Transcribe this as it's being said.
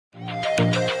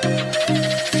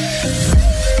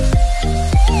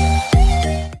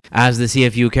As the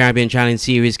CFU Caribbean Challenge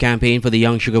Series campaign for the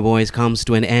Young Sugar Boys comes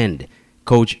to an end,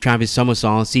 Coach Travis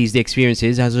Summersall sees the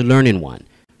experiences as a learning one,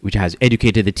 which has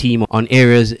educated the team on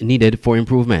areas needed for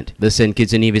improvement. The St.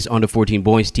 Kitts and Nevis Under-14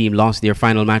 boys team lost their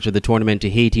final match of the tournament to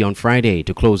Haiti on Friday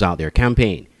to close out their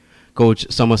campaign. Coach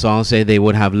Summersall said they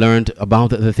would have learned about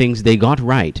the things they got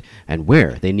right and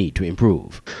where they need to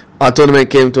improve. Our tournament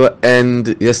came to an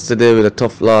end yesterday with a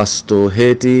tough loss to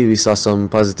Haiti. We saw some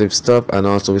positive stuff, and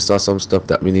also we saw some stuff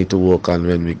that we need to work on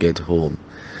when we get home.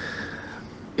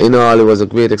 In all, it was a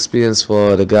great experience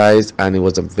for the guys, and it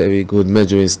was a very good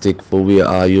measuring stick for where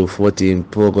our U14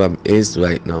 program is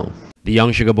right now. The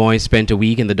Young Sugar Boys spent a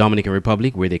week in the Dominican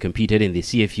Republic, where they competed in the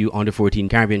CFU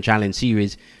Under-14 Caribbean Challenge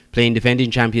Series, playing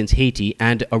defending champions Haiti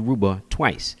and Aruba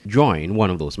twice, drawing one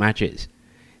of those matches.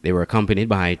 They were accompanied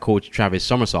by Coach Travis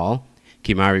Summersall,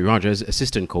 Kimari Rogers,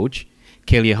 assistant coach,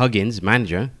 Kelly Huggins,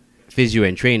 manager, physio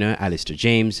and trainer Alistair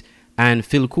James, and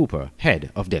Phil Cooper,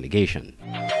 head of delegation.